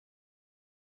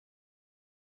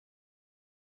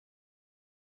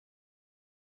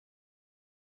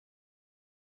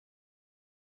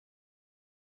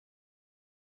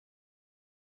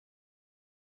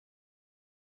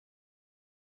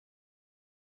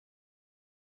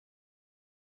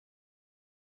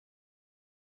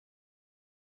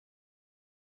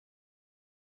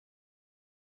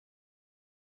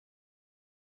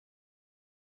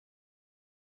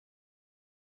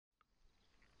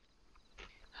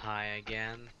Hi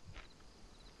again.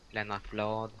 Lennart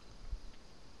Blad.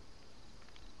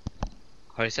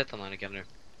 Har du sett honom, Annika, nu?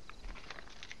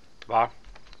 Va?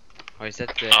 Har du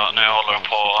sett... Ja, nu håller de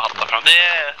på att halta fram. Det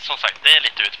är, som sagt, det är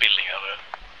lite utbildning över.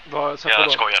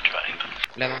 Jag skojar tyvärr inte.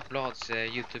 Lennart Blads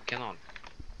YouTube-kanal.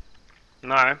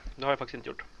 Nej, det har jag faktiskt inte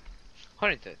gjort. Har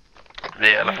du inte? Det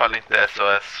är i alla fall inte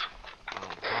SOS.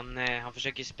 Ja, han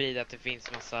försöker sprida att det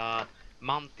finns massa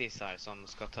mantisar som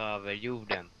ska ta över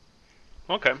jorden.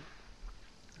 Okej.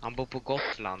 Han bor på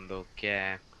Gotland och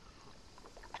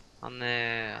han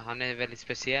är väldigt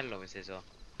speciell, om vi säger så.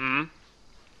 Mm.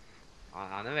 Ja,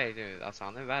 han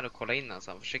är värd att kolla in.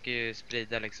 Alltså. Han försöker ju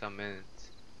sprida liksom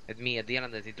ett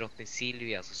meddelande till drottning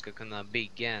Silvia som ska kunna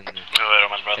bygga en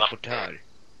teleportör.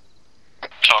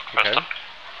 Okay.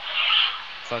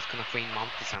 För att kunna få in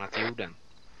mantisarna till jorden.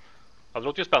 Ja, det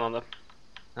låter ju spännande.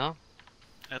 Ja.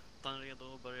 Ettan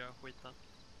redo att börja skita.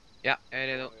 Ja, jag är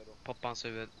redo. Poppa hans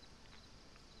huvud.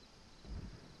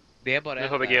 Det är bara nu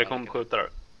har vi Gear kom skjuta där.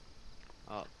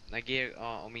 Ja,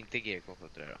 om inte Gear kom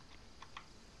skjuta där då.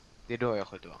 Det är då jag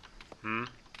skjuter, va? Mm.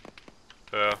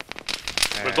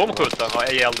 Men de skjuter? Ja,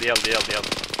 eld. Ja,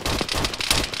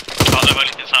 det var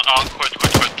lite intressant. Ja, skjut.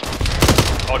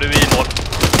 Ja, du är i mål.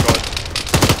 Bra.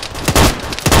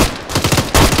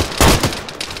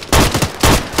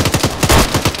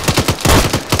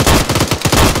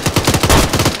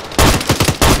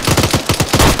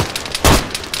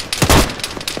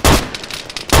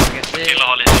 Killar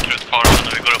har lite krut kvar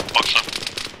när vi går upp också.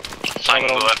 Sen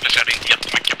går applicerade inte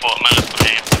jättemycket på, men resten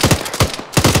är inte.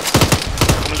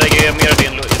 Jag kommer lägga mer i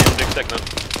din ryggsäck nu.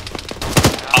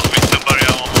 Ja, vi ska börja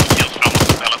om helt framåt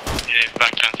istället. Det är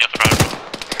verkligen inte jättebra här.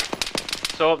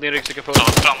 Så, din ryggsäck är full. Så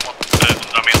framåt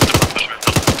 100 meter på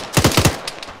försvutet.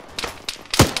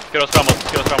 Skör oss framåt.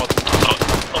 Så,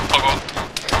 upp och gå.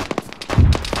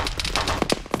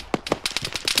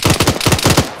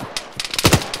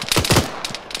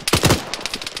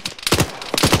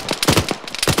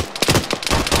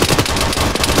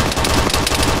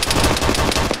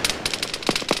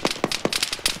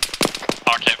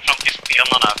 Okej, fram till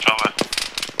stenarna här framme.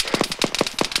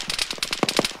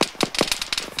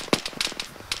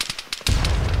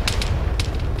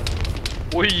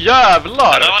 Oj,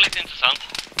 jävlar! Det var lite intressant.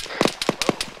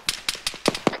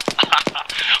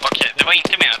 Okej, det var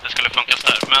inte meningen att det skulle funka så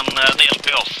där, men det hjälper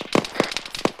ju oss.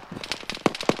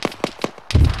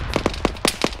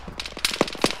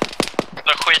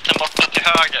 Så skiten borta till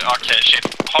höger. Okej, shit.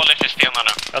 Håll er till stenarna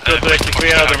nu. Jag tror att du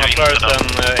exekverade de här flörelsen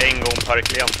en gång per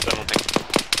klient eller någonting.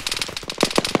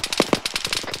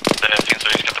 Det finns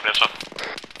risk att det blir så.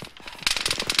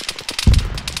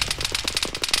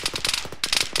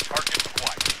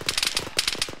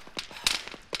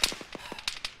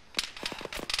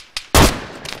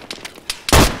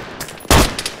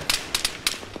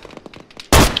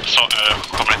 Så,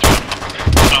 kommer inte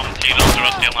fram till de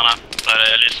stora stenarna där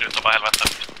det lyser ut och bara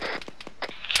helvetet.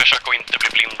 Försök att inte bli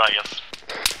blinda, yes.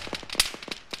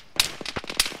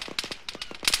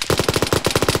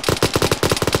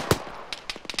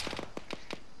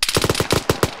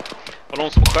 Var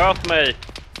någon som sköt mig?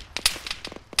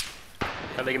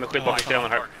 Jag lägger mig skydd bakom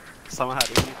stenen här. Samma här,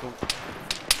 det är inget coolt.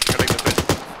 Jag lägger mig skydd.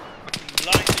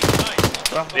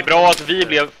 Det är bra att vi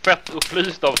blev fett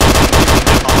upplysta av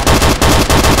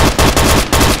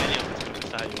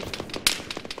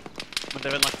Men det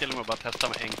är väl nackdelen med att bara testa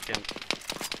med enkel.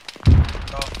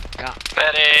 Ja.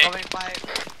 Ready!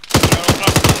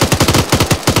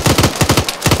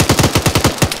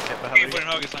 Behöver på den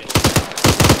höger sidan.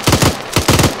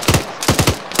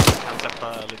 Kan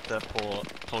släppa lite på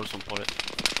torson på det.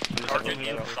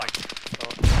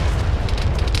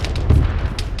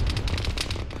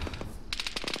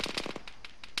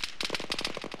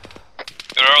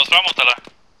 Vi rör oss framåt eller?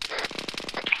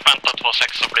 Vänta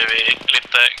 2-6 så blir vi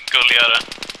lite gulligare.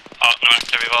 Ja, nu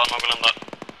verkar vi vara någorlunda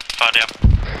färdiga.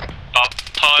 Ja,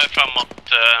 ta er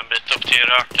framåt en bit upp till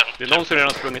röken. Det är någon som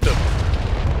redan sprungit upp.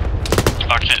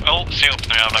 Okej, se upp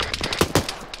nu jävlar.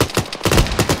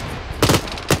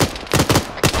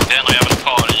 Det är någon jävla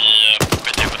kvar i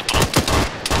skithuvudet på någon.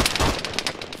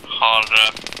 Har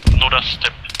nordöst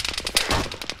typ.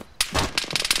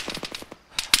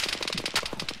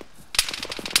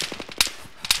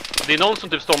 Det är någon som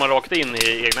typ stormar rakt in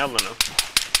i egna elden nu.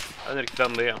 Jag vet inte riktigt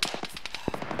vem det är.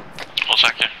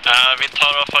 Osäker. Vi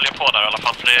tar och följer på där i alla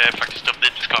fall, för det är faktiskt upp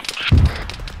dit vi ska.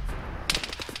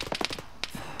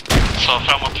 Så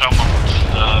framåt.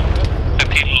 Se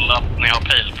till att ni har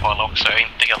pil på alla också. Jag är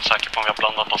inte helt säker på om vi har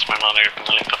blandat oss med den andra gruppen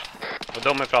eller inte. Och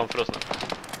de är framför oss nu.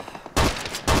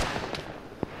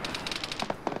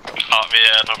 Ja, vi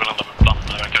är någorlunda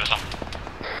blandade, verkar det som.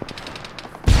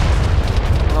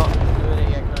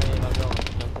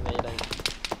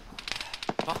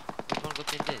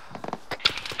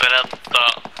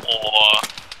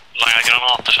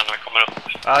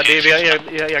 Ja, det är vi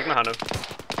egna här nu.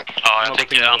 Ja, jag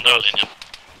tänker andra linjen.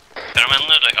 Är de ännu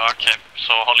där? Ja, okej.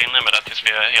 Så håll inne med det tills vi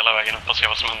är hela vägen upp och se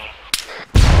vad som händer.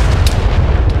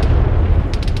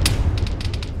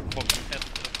 Och ett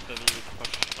efter vid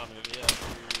första nu. Vi är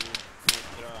i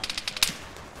grön.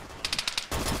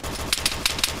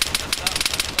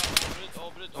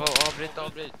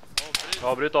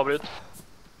 Avbryt.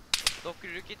 Docker,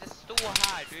 du kan inte stå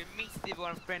här. Du är mitt i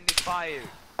vår friendly fire.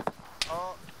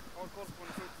 Ja, håll koll på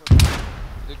den skjut.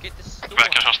 Du kan inte stå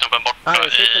Verkar som snubben borta Nej,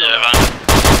 i världen.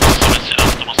 Som jag säger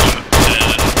att de måste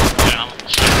grön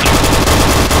sluta.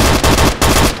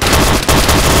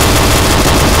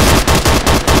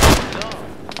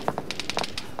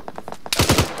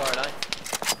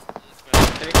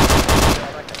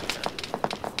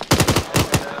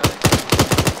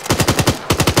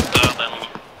 Döden,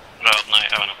 röd, nej,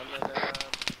 jag vet inte.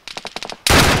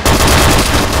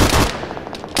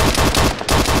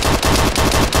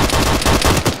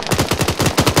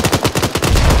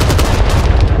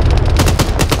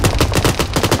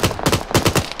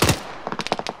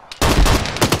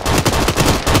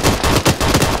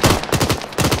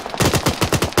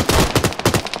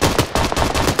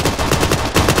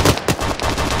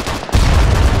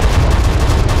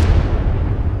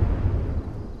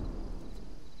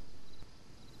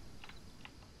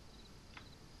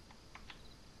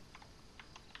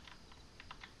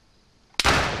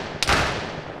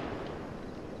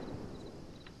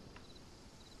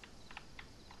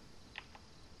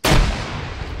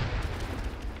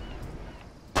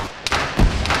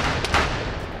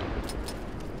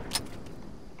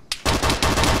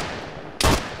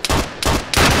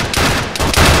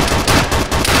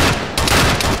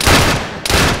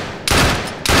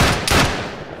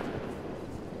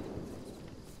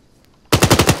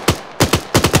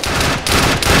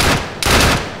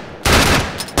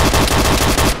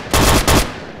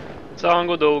 Så han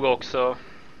går dog också.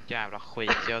 Jävla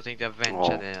skit, jag tänkte jag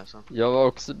vänta dig alltså. Jag var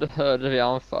också död vid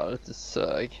anfallet, det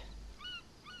sög.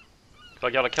 Det var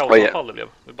jävla kaosanfall det blev.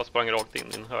 Vi bara sprang rakt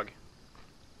in i en hög.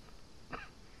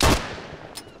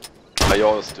 Ja,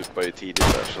 jag stupade ju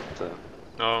tidigt där så att...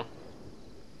 Ja.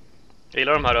 Jag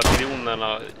gillar de här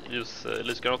miljonerna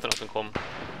lysgranaterna som kom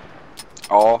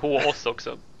på oss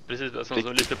också. Precis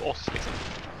som lyste upp oss liksom.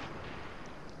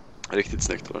 Riktigt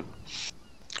snyggt var det.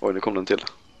 Oj, nu kom den till.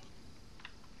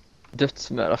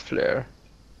 Dödsmära flare.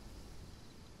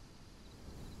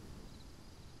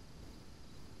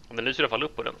 Den lyser i alla fall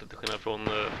upp ordentligt till skillnad från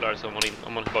flare som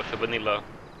om man bara kör vanilla,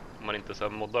 om man inte så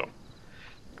här moddar dem.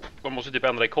 Man måste typ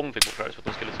ändra i config på flare så att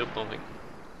de ska lysa upp någonting.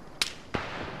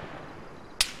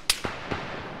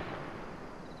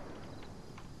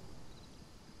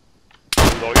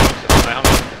 Dagen också. Nej, han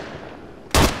är...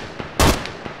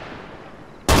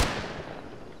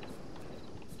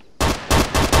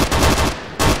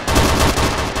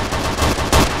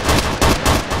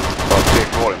 Bara 3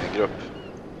 kvar i min grupp.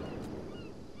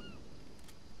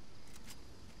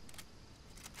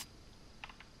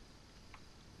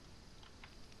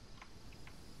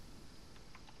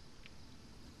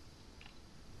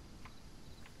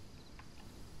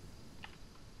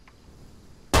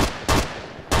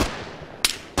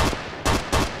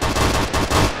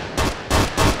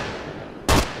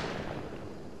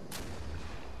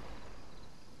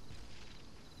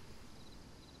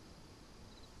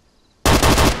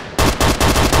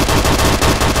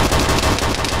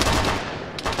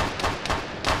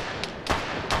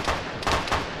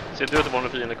 Ser det ut att vara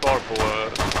några fiender kvar på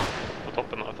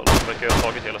toppen i alla fall. De verkar ju ha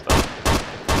tagit hela stället.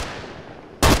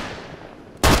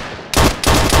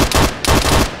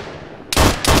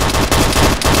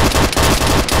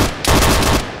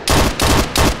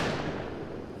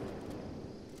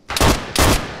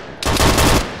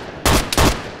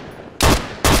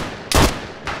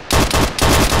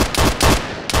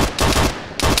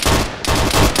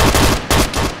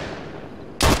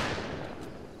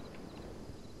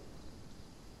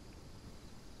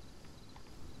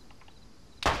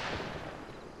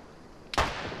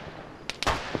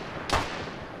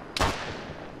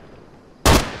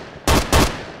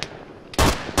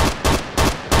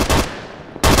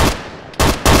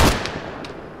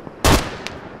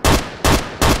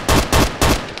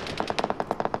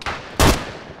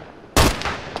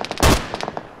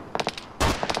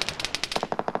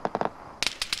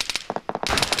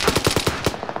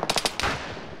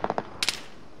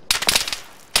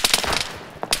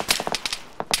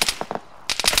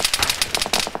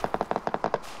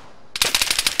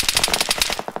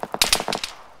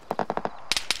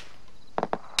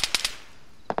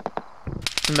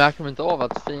 Märker man inte av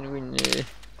att fin win i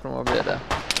från vad blir det?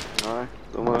 Nej,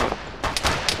 de har...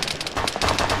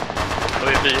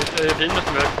 är fienden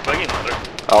som är på väg in, eller?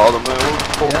 Ja, de är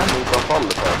fått mot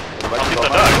anfallet här. Han tittar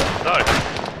där. Ja,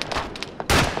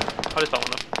 det är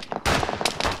spännande.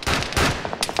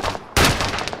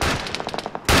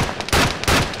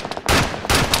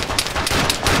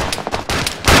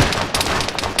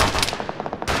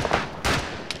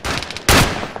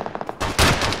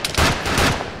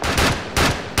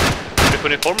 Det är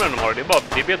uniformen de har, det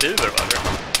är BDUer, va? Eller?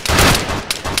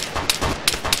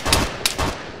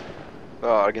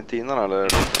 Ja, Argentinarna eller?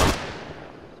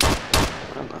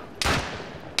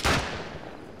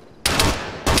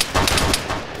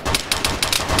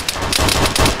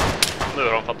 Nu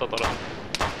har de fattat alla.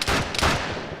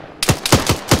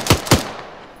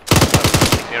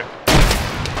 Ja,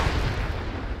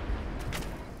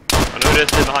 nu är det ett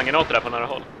team med handgranater där på nära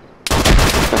håll.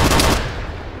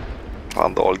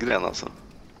 Fan, Dahlgren alltså.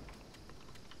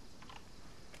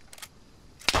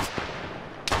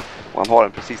 Och han har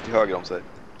en precis till höger om sig.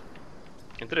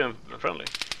 Är inte det en friendly?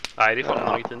 Nej, det är fan en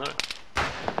argentinare.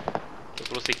 Jag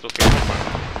får då sikta och spela på det.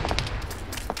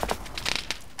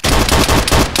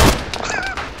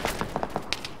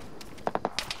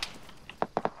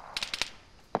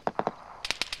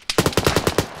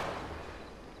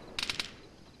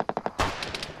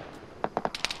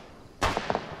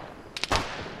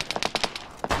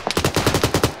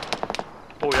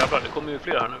 Åh jävlar, det kommer ju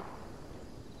fler här nu.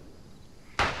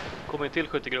 Det kommer en till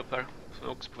skyttegrupp här som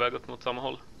är också på väg upp mot samma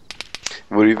håll.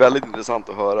 Det vore ju väldigt intressant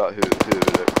att höra hur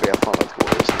chefandet går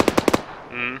just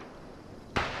nu. Mm.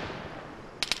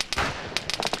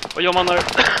 Vad gör man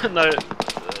när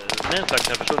mainflags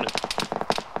är försvunnit?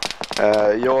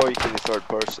 Jag gick in i third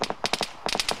person.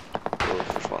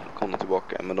 Och försvann, kom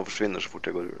tillbaka. Men de försvinner så fort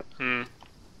jag går ur det. Mm.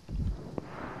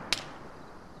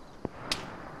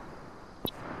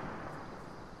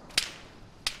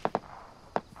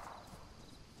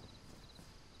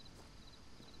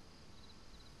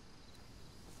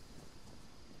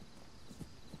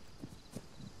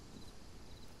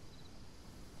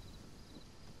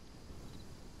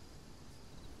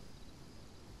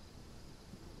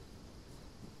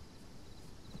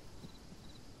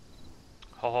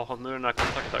 Ja, nu är den här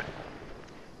kontakt här.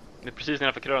 Det är precis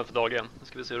nedanför krönet för dagen. Nu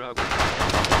ska vi se hur det här går.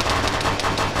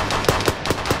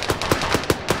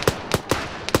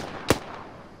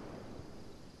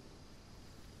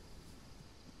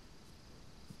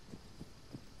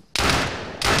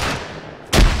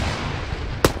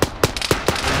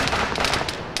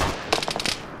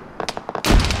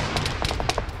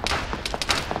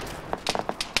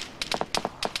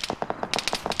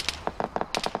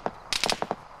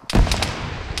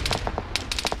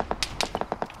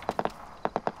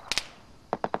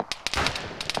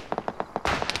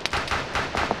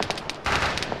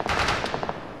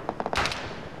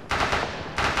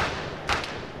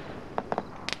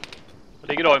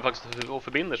 Ligger dagen faktiskt och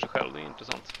förbinder sig själv, det är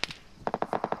intressant.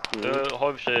 Det har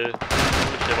i och för sig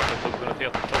varit en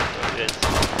funktionalitet för Jace.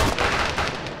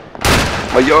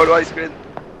 Vad gör du, Ice Cream?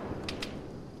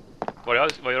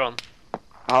 Vad gör han?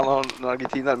 Han har en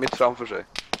argentinare mitt framför sig.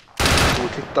 Så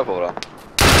titta på den.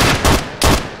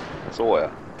 Så ja.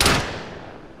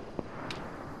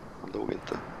 Han dog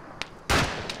inte.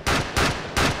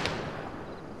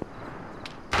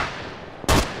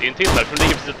 Det är en till där som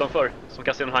ligger precis utanför, som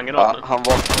kastar in hangen av. Ja, han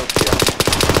vaknade upp igen.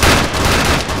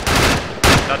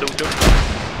 Där dog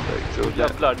Trubb.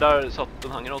 Jävlar, där satt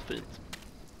den hangen av fint.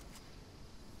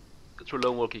 Jag tror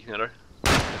Lone Wolf gick ner där.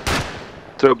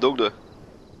 Trubb, dog du?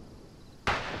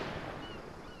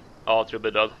 Ja, Trubb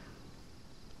är död.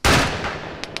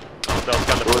 Då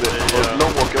är det Lone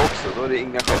Wolf också, då är det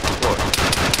inga chefer kvar.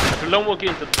 Jag tror Lone Wolf är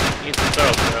inte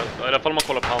död. I alla fall om man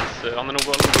kollar på hans... Han är nog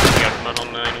ner, men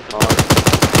han är inte död.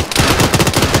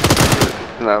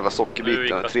 Den här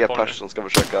sockerbiten, 3 personer som ska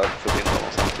försöka förbinda honom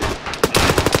samtidigt.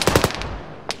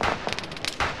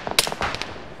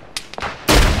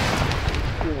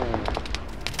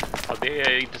 Ja, det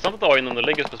är intressant att ha innan det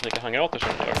lägger så mycket hangranater som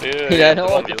det gör. Det Ja, är det inte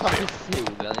var vanligt att se. faktiskt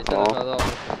solen istället för att ha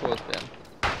på spel.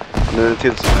 Nu är det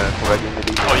till som är på väg in i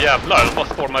linjen. Ja jävlar, de bara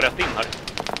stormar rätt in här.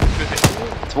 Ska vi se.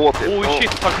 2 till. Oh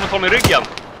shit, han kommer ta mig i ryggen.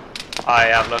 Aj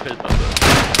jävla skit alltså.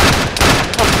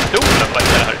 Vad fan stolen, vad är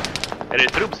det här? Är det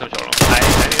Trubb som kör dem? Nej,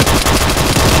 det är det.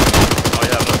 Ja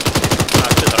jävlar.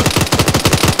 Nej, skit här.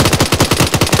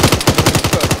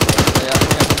 Jag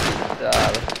kan inte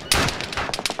där.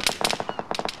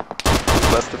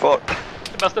 Västerfar.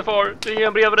 Västerfar, det är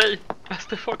en brev dig.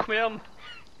 Västerfar, kom igen.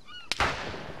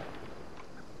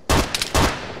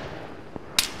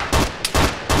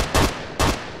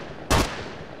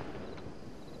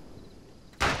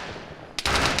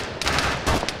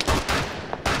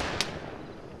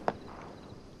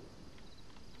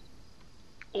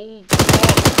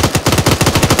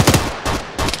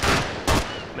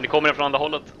 från andra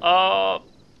hållet.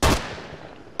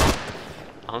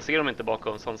 Han ser dem inte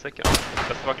bakom sandsäcken.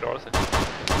 Bäst bara klara sig.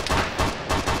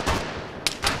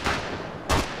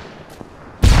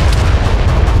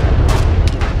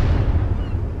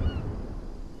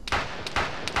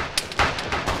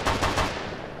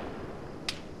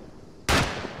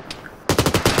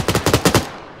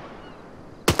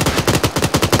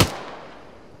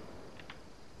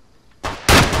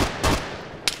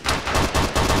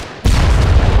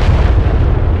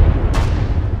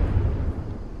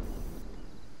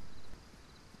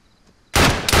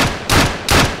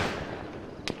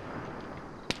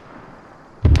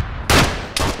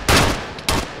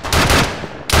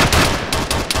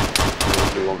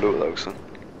 Också.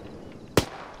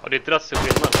 Ja, det är drastisk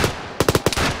skillnad.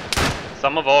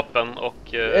 Samma vapen och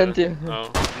ja,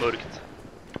 mörkt.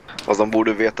 Fast de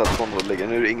borde veta att Konrad ligger.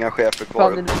 Nu är det inga chefer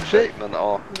kvar i för sig, men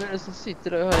ja. Vem är det som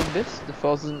sitter där och har en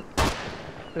bästefasen?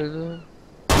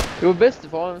 Jo,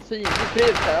 bästefar en fin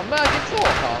trevligt här. Jag märker så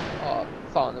han. Ja,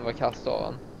 fan det var kast av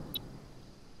han.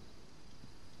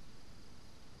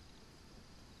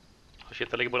 Shit,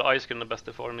 jag ligger både ice cream och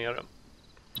bästefar nere.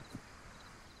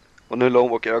 Och nu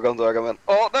långbåker ögon till ögon, men...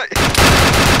 nej!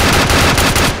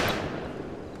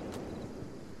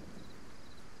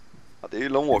 Ja, det är ju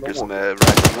långbåker som är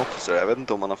ranking officer. Jag vet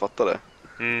inte om man har fattat det.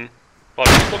 Bara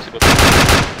längst också gått.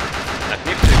 Nej,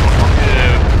 Knips är kvar. Han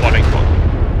är bara längst bak.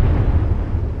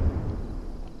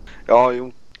 Ja,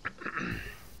 jo.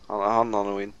 Han har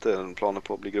nog inte en planer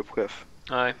på att bli gruppchef.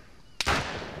 Nej.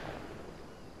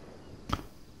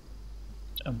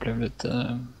 Jag blev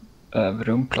lite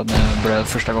överrumplad när jag började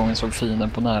första gången såg fienden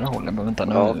på nära håll. Jag bara, vänta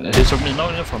nu, hur såg mina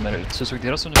uniformer ut? Så såg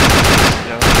deras uniformer ut?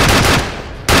 Jag var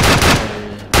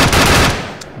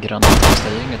i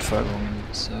grannstadsgänget förra gången,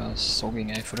 så jag såg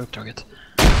inga i förra uppdraget.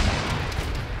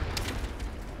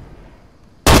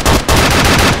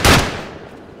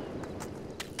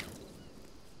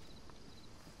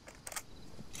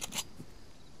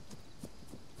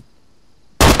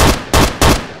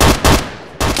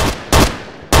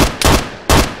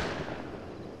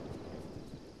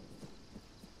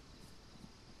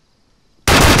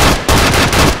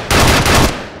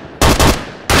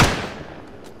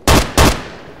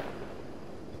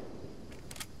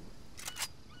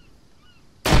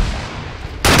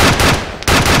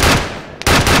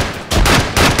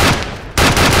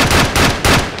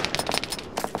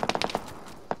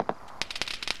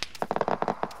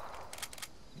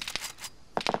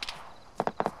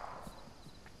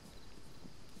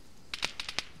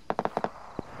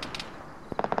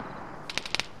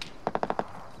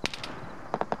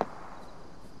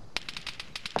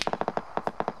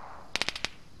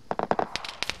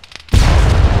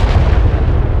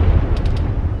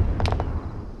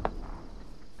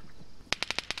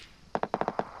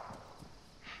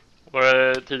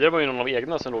 Tidigare var ju någon av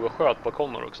egna som låg och sköt på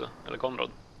Connor också. Eller Konrad.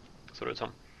 Så det ut som.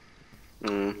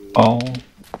 Ja,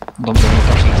 de blev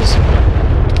kanske lite sura.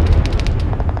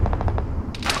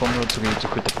 Konrad såg ut att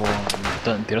skjuta på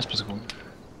deras position.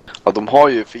 Ja, de har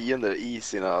ju fiender i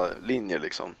sina linjer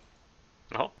liksom.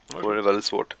 Jaha. Då är det väldigt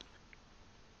svårt.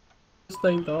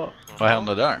 Vad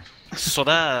hände där?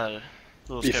 Sådär.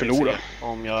 Vi förlorar.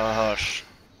 Om jag hörs.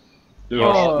 Du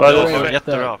hörs. Ja,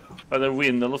 jättebra. Är det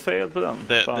win eller fel på den?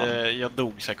 Jag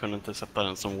dog så jag kunde inte sätta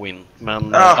den som win. Men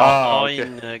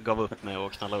okay. gav upp med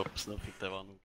och knalla upp, så då fick det vara nog.